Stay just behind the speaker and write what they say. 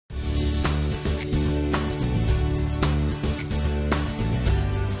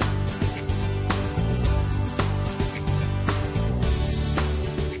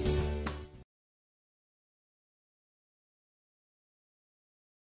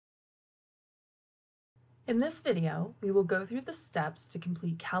In this video, we will go through the steps to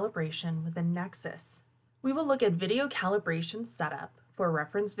complete calibration within Nexus. We will look at video calibration setup for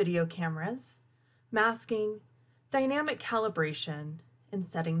reference video cameras, masking, dynamic calibration, and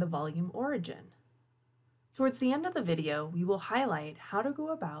setting the volume origin. Towards the end of the video, we will highlight how to go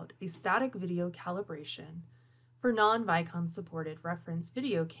about a static video calibration for non-Vicon supported reference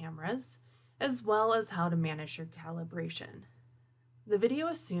video cameras, as well as how to manage your calibration. The video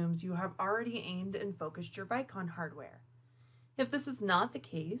assumes you have already aimed and focused your Vicon hardware. If this is not the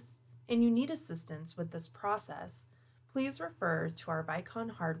case, and you need assistance with this process, please refer to our Vicon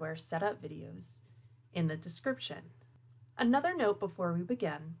hardware setup videos in the description. Another note before we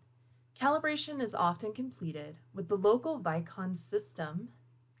begin, calibration is often completed with the local Vicon system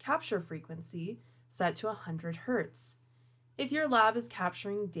capture frequency set to 100 Hz. If your lab is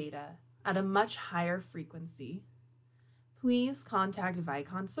capturing data at a much higher frequency, please contact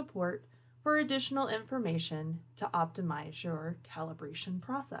Vicon support for additional information to optimize your calibration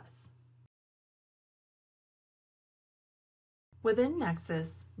process. Within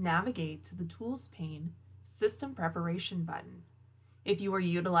Nexus, navigate to the Tools pane System Preparation button. If you are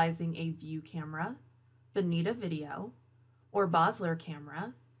utilizing a View camera, Bonita video, or Bosler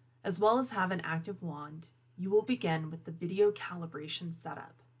camera, as well as have an active wand, you will begin with the video calibration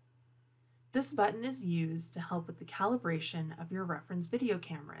setup. This button is used to help with the calibration of your reference video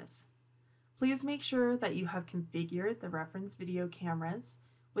cameras. Please make sure that you have configured the reference video cameras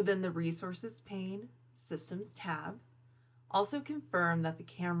within the Resources pane Systems tab. Also confirm that the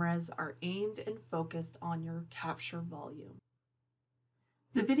cameras are aimed and focused on your capture volume.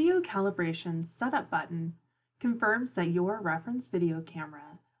 The Video Calibration Setup button confirms that your reference video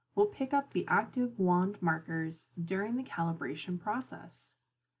camera will pick up the active wand markers during the calibration process.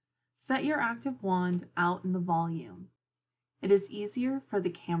 Set your active wand out in the volume. It is easier for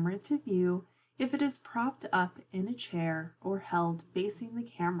the camera to view if it is propped up in a chair or held facing the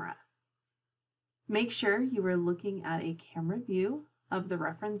camera. Make sure you are looking at a camera view of the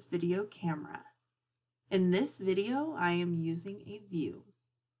reference video camera. In this video, I am using a view.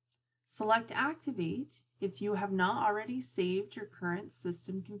 Select Activate. If you have not already saved your current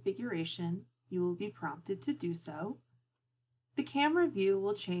system configuration, you will be prompted to do so. The camera view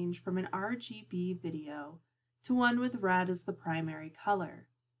will change from an RGB video to one with red as the primary color.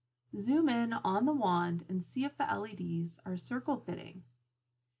 Zoom in on the wand and see if the LEDs are circle fitting.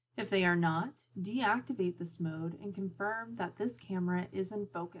 If they are not, deactivate this mode and confirm that this camera is in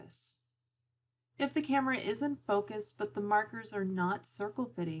focus. If the camera is in focus but the markers are not circle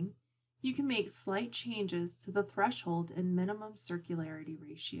fitting, you can make slight changes to the threshold and minimum circularity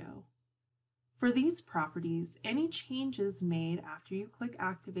ratio. For these properties, any changes made after you click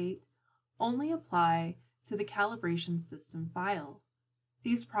Activate only apply to the calibration system file.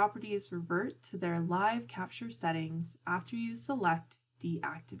 These properties revert to their live capture settings after you select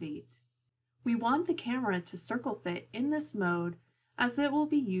Deactivate. We want the camera to circle fit in this mode as it will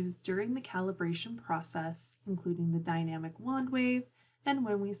be used during the calibration process, including the dynamic wand wave and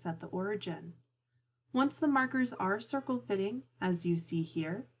when we set the origin. Once the markers are circle fitting, as you see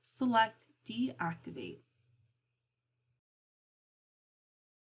here, select Deactivate.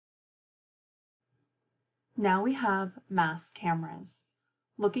 Now we have mask cameras.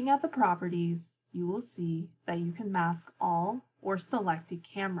 Looking at the properties, you will see that you can mask all or selected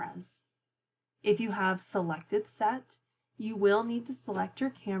cameras. If you have selected set, you will need to select your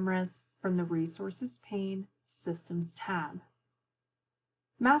cameras from the Resources pane Systems tab.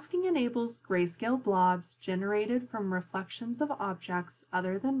 Masking enables grayscale blobs generated from reflections of objects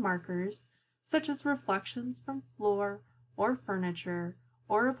other than markers, such as reflections from floor or furniture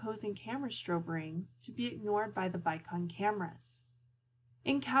or opposing camera strobe rings, to be ignored by the Vicon cameras.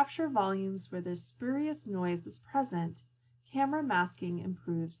 In capture volumes where this spurious noise is present, camera masking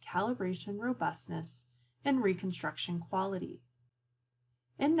improves calibration robustness and reconstruction quality.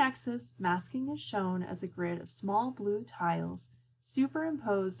 In Nexus, masking is shown as a grid of small blue tiles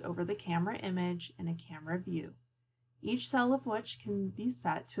superimposed over the camera image in a camera view, each cell of which can be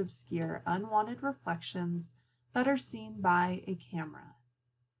set to obscure unwanted reflections that are seen by a camera.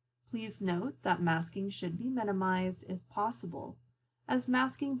 Please note that masking should be minimized if possible, as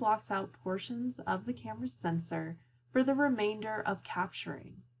masking blocks out portions of the camera's sensor for the remainder of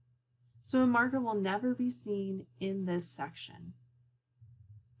capturing, so a marker will never be seen in this section.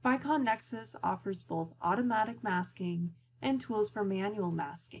 Vicon Nexus offers both automatic masking and tools for manual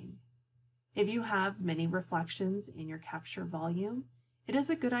masking. If you have many reflections in your capture volume, it is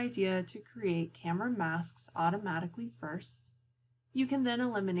a good idea to create camera masks automatically first. You can then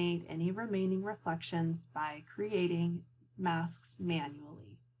eliminate any remaining reflections by creating masks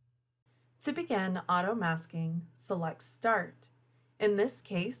manually. To begin auto masking, select Start. In this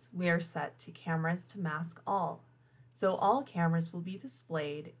case, we are set to Cameras to Mask All, so all cameras will be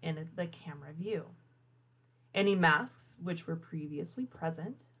displayed in the camera view. Any masks which were previously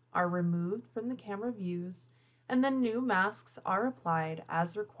present are removed from the camera views, and then new masks are applied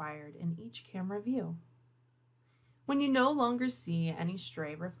as required in each camera view. When you no longer see any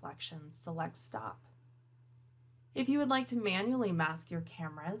stray reflections, select Stop. If you would like to manually mask your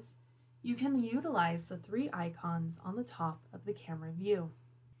cameras, you can utilize the three icons on the top of the camera view.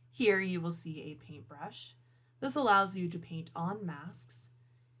 Here you will see a paintbrush. This allows you to paint on masks,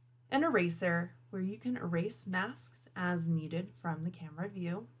 an eraser where you can erase masks as needed from the camera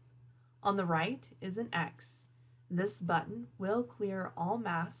view. On the right is an X. This button will clear all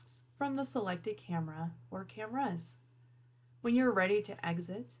masks from the selected camera or cameras. When you're ready to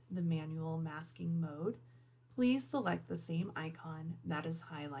exit the manual masking mode, please select the same icon that is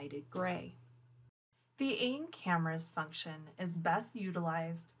highlighted gray. The Aim Cameras function is best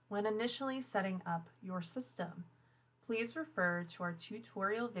utilized when initially setting up your system. Please refer to our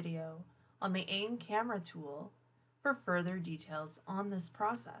tutorial video on the Aim Camera tool for further details on this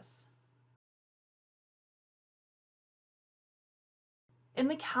process. In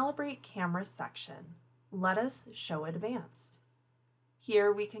the Calibrate Cameras section, let us show Advanced.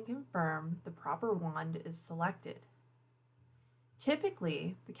 Here we can confirm the proper wand is selected.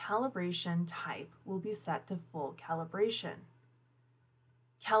 Typically, the calibration type will be set to full calibration.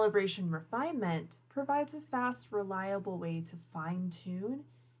 Calibration refinement provides a fast, reliable way to fine-tune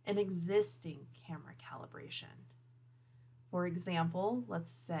an existing camera calibration. For example,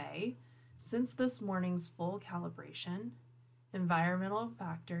 let's say, since this morning's full calibration, environmental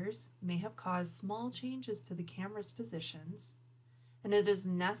factors may have caused small changes to the camera's positions, and it is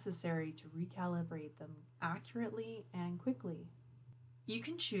necessary to recalibrate them accurately and quickly. You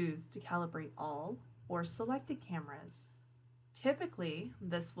can choose to calibrate all or selected cameras. Typically,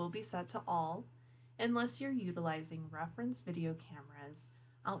 this will be set to all unless you're utilizing reference video cameras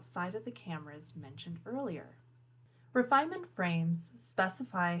outside of the cameras mentioned earlier. Refinement frames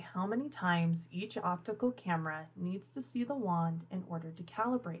specify how many times each optical camera needs to see the wand in order to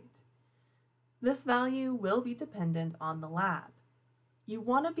calibrate. This value will be dependent on the lab. You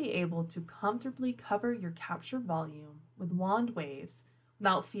want to be able to comfortably cover your capture volume with wand waves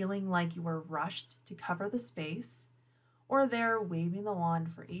without feeling like you are rushed to cover the space or there waving the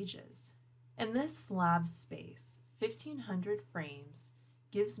wand for ages. In this lab space, 1500 frames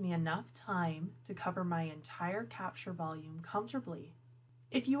gives me enough time to cover my entire capture volume comfortably.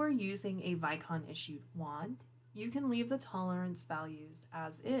 If you are using a Vicon issued wand, you can leave the tolerance values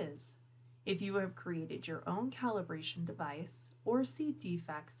as is. If you have created your own calibration device or see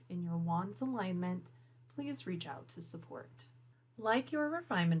defects in your wand's alignment, please reach out to support. Like your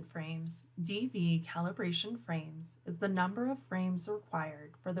refinement frames, DV calibration frames is the number of frames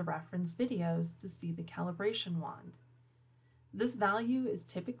required for the reference videos to see the calibration wand. This value is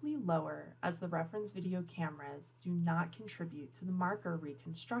typically lower as the reference video cameras do not contribute to the marker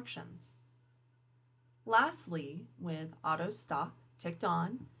reconstructions. Lastly, with Auto Stop ticked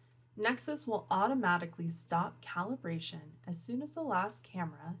on, Nexus will automatically stop calibration as soon as the last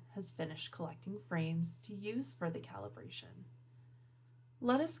camera has finished collecting frames to use for the calibration.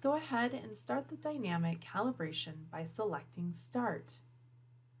 Let us go ahead and start the dynamic calibration by selecting Start.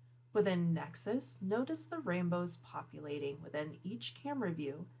 Within Nexus, notice the rainbows populating within each camera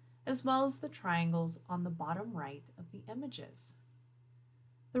view, as well as the triangles on the bottom right of the images.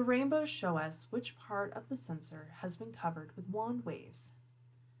 The rainbows show us which part of the sensor has been covered with wand waves.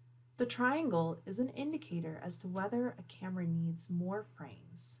 The triangle is an indicator as to whether a camera needs more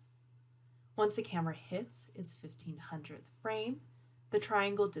frames. Once a camera hits its 1500th frame, the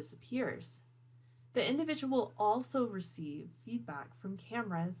triangle disappears. The individual will also receive feedback from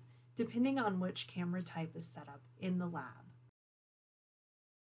cameras depending on which camera type is set up in the lab.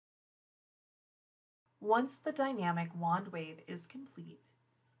 Once the dynamic wand wave is complete,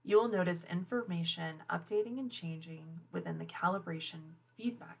 you will notice information updating and changing within the calibration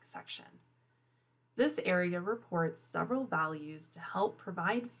feedback section. This area reports several values to help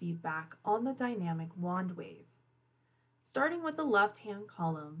provide feedback on the dynamic wand wave. Starting with the left-hand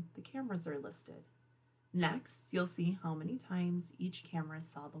column, the cameras are listed. Next, you'll see how many times each camera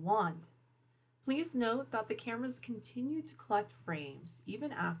saw the wand. Please note that the cameras continue to collect frames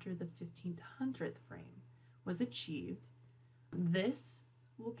even after the 1500th frame was achieved. This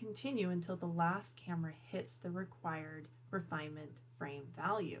will continue until the last camera hits the required refinement frame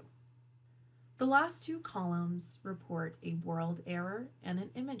value. The last two columns report a world error and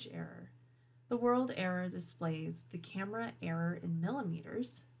an image error. The world error displays the camera error in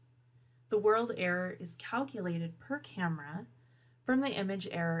millimeters. The world error is calculated per camera from the image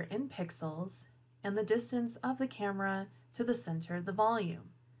error in pixels and the distance of the camera to the center of the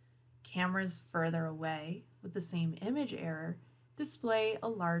volume. Cameras further away with the same image error display a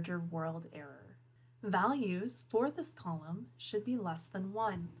larger world error. Values for this column should be less than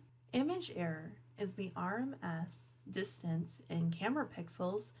 1. Image error is the RMS distance in camera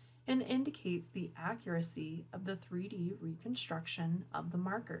pixels and indicates the accuracy of the 3D reconstruction of the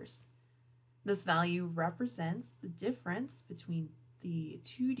markers. This value represents the difference between the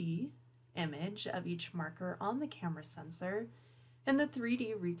 2D image of each marker on the camera sensor and the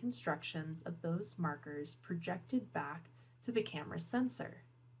 3D reconstructions of those markers projected back to the camera sensor.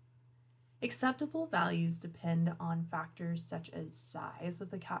 Acceptable values depend on factors such as size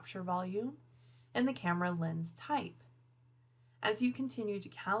of the capture volume and the camera lens type. As you continue to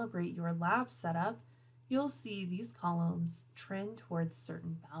calibrate your lab setup, you'll see these columns trend towards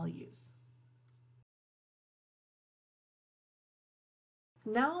certain values.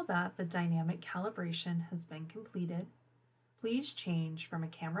 Now that the dynamic calibration has been completed, please change from a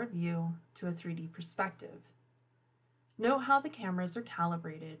camera view to a 3D perspective. Note how the cameras are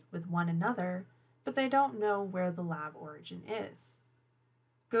calibrated with one another, but they don't know where the lab origin is.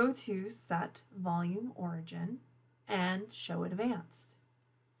 Go to Set Volume Origin and Show Advanced.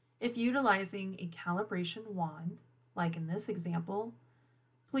 If utilizing a calibration wand, like in this example,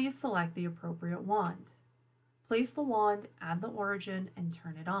 please select the appropriate wand. Place the wand at the origin and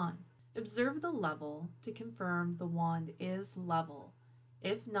turn it on. Observe the level to confirm the wand is level.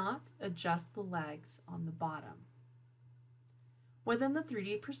 If not, adjust the legs on the bottom. Within the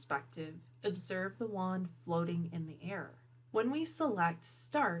 3D perspective, observe the wand floating in the air. When we select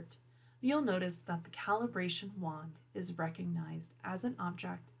Start, you'll notice that the calibration wand is recognized as an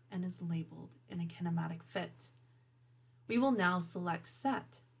object and is labeled in a kinematic fit. We will now select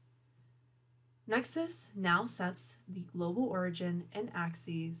Set. Nexus now sets the global origin and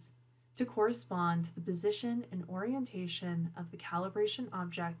axes to correspond to the position and orientation of the calibration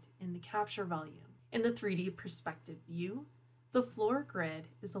object in the capture volume. In the 3D perspective view, the floor grid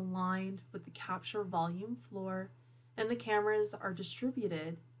is aligned with the capture volume floor, and the cameras are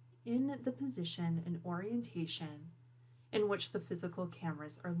distributed in the position and orientation in which the physical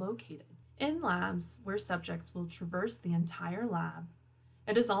cameras are located. In labs where subjects will traverse the entire lab,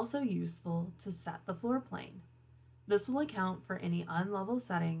 it is also useful to set the floor plane. This will account for any unlevel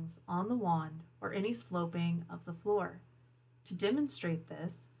settings on the wand or any sloping of the floor. To demonstrate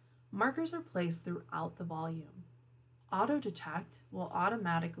this, markers are placed throughout the volume. Auto Detect will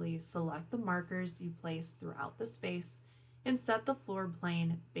automatically select the markers you place throughout the space and set the floor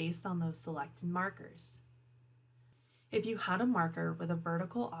plane based on those selected markers. If you had a marker with a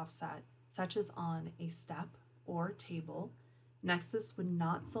vertical offset, such as on a step or table, Nexus would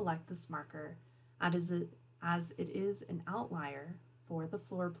not select this marker as it is an outlier for the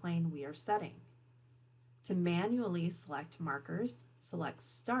floor plane we are setting. To manually select markers, select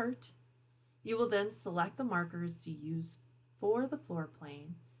Start. You will then select the markers to use for the floor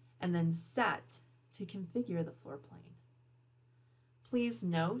plane and then Set to configure the floor plane. Please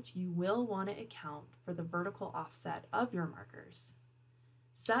note you will want to account for the vertical offset of your markers.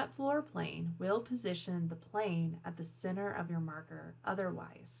 Set floor plane will position the plane at the center of your marker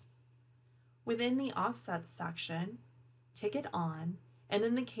otherwise. Within the offset section, tick it on, and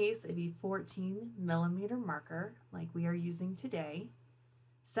in the case of a 14mm marker like we are using today,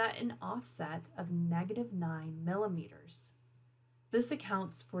 set an offset of -9mm. This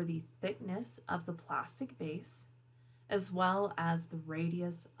accounts for the thickness of the plastic base as well as the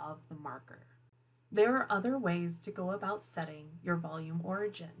radius of the marker. There are other ways to go about setting your volume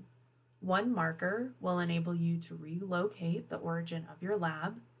origin. One marker will enable you to relocate the origin of your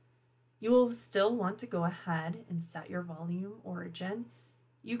lab. You will still want to go ahead and set your volume origin.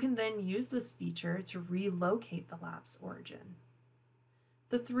 You can then use this feature to relocate the lab's origin.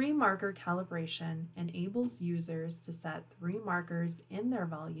 The 3-marker calibration enables users to set 3 markers in their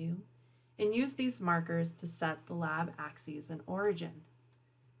volume and use these markers to set the lab axes and origin.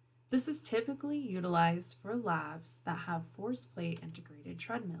 This is typically utilized for labs that have force plate integrated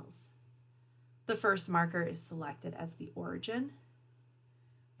treadmills. The first marker is selected as the origin.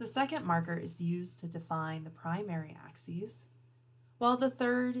 The second marker is used to define the primary axes, while the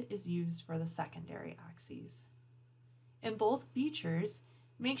third is used for the secondary axes. In both features,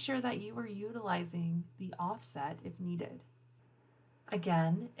 make sure that you are utilizing the offset if needed.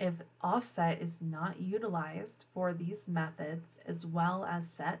 Again, if offset is not utilized for these methods as well as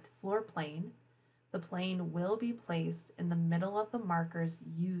set floor plane, the plane will be placed in the middle of the markers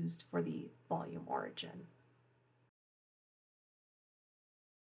used for the volume origin.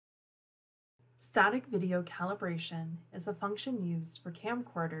 Static video calibration is a function used for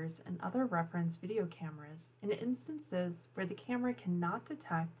camcorders and other reference video cameras in instances where the camera cannot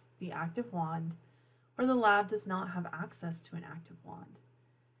detect the active wand or the lab does not have access to an active wand.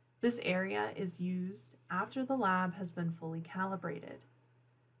 This area is used after the lab has been fully calibrated.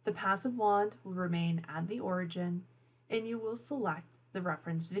 The passive wand will remain at the origin and you will select the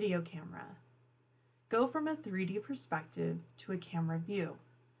reference video camera. Go from a 3D perspective to a camera view.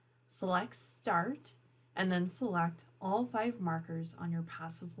 Select Start and then select all 5 markers on your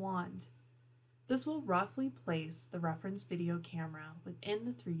passive wand. This will roughly place the reference video camera within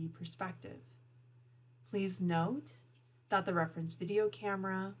the 3D perspective. Please note that the reference video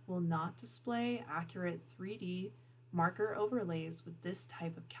camera will not display accurate 3D marker overlays with this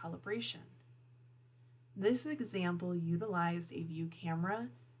type of calibration. This example utilized a view camera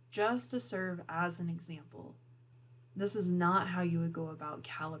just to serve as an example. This is not how you would go about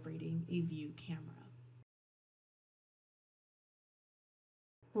calibrating a view camera.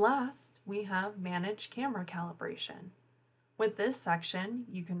 Last, we have Manage Camera Calibration. With this section,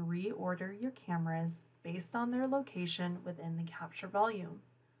 you can reorder your cameras based on their location within the capture volume.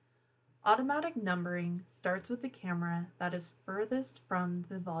 Automatic numbering starts with the camera that is furthest from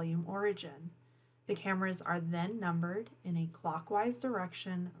the volume origin. The cameras are then numbered in a clockwise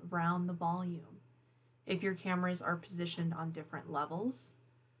direction around the volume. If your cameras are positioned on different levels,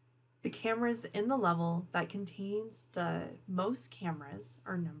 the cameras in the level that contains the most cameras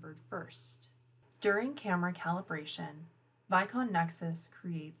are numbered first. During camera calibration, Vicon Nexus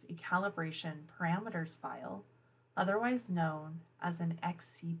creates a calibration parameters file, otherwise known as an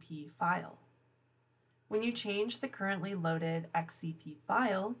XCP file. When you change the currently loaded XCP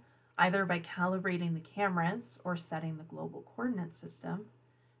file, either by calibrating the cameras or setting the global coordinate system,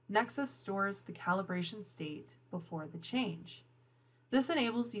 Nexus stores the calibration state before the change. This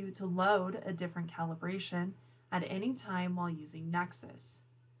enables you to load a different calibration at any time while using Nexus.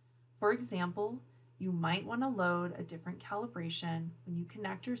 For example, you might want to load a different calibration when you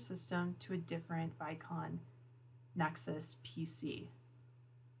connect your system to a different Vicon Nexus PC.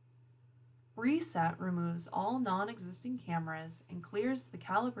 Reset removes all non-existing cameras and clears the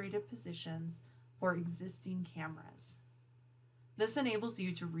calibrated positions for existing cameras. This enables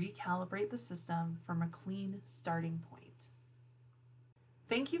you to recalibrate the system from a clean starting point.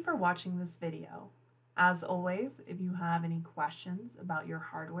 Thank you for watching this video. As always, if you have any questions about your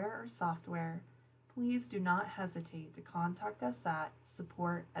hardware or software, please do not hesitate to contact us at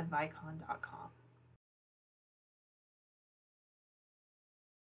support@vicon.com.